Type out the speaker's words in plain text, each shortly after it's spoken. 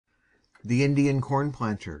The Indian Corn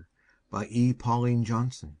Planter by E. Pauline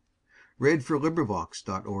Johnson. LibriVox.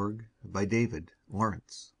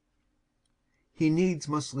 He needs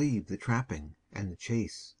must leave the trapping and the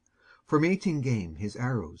chase, For mating game his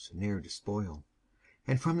arrows ne'er despoil,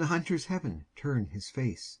 And from the hunter's heaven turn his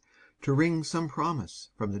face, To wring some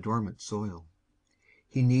promise from the dormant soil.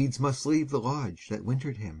 He needs must leave the lodge that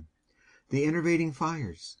wintered him, The enervating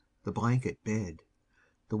fires, the blanket bed,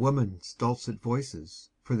 The women's dulcet voices,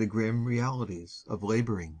 for the grim Realities of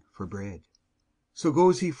laboring for bread. So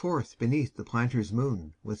goes he forth beneath the planter's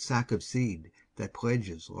moon With sack of seed that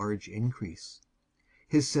pledges large increase.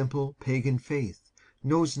 His simple pagan faith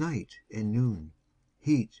knows night and noon,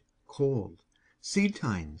 Heat, cold, seed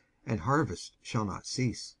time and harvest shall not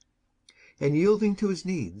cease. And yielding to his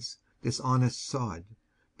needs, this honest sod,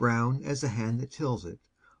 Brown as the hand that tills it,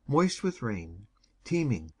 moist with rain,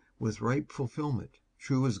 Teeming with ripe fulfilment,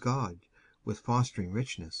 true as God With fostering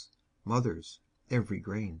richness, mothers every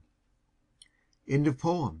grain.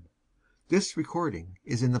 This recording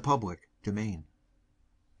is in the public domain.